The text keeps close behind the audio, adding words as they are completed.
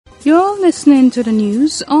You're listening to the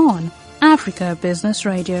news on Africa Business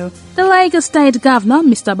Radio. The Lagos State Governor,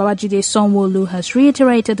 Mr. Babajide Sanwo-Olu, has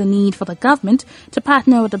reiterated the need for the government to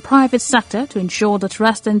partner with the private sector to ensure that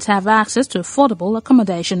residents have access to affordable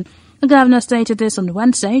accommodation. The governor stated this on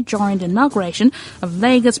Wednesday during the inauguration of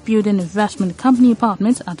Lagos Building Investment Company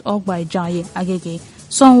apartments at Ogba-Ijaye, Agege.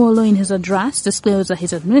 Sanwo-Olu, in his address, disclosed that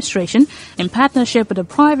his administration, in partnership with the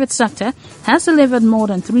private sector, has delivered more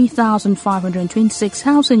than 3,526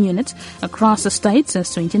 housing units across the state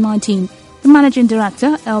since 2019. The managing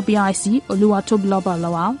director, LBIC, Oluwatobiloba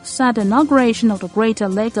Lawal, said the inauguration of the Greater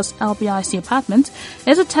Lagos LBIC apartment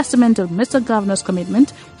is a testament of Mr. Governor's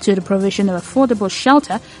commitment to the provision of affordable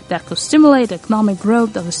shelter that could stimulate the economic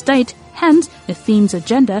growth of the state. Hence, the theme's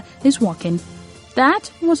agenda is working.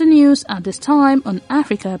 That was the news at this time on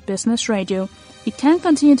Africa Business Radio. You can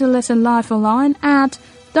continue to listen live online at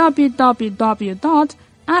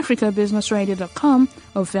www.africabusinessradio.com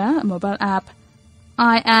or via a mobile app.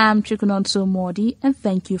 I am Chikunonso Modi, and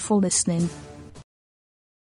thank you for listening.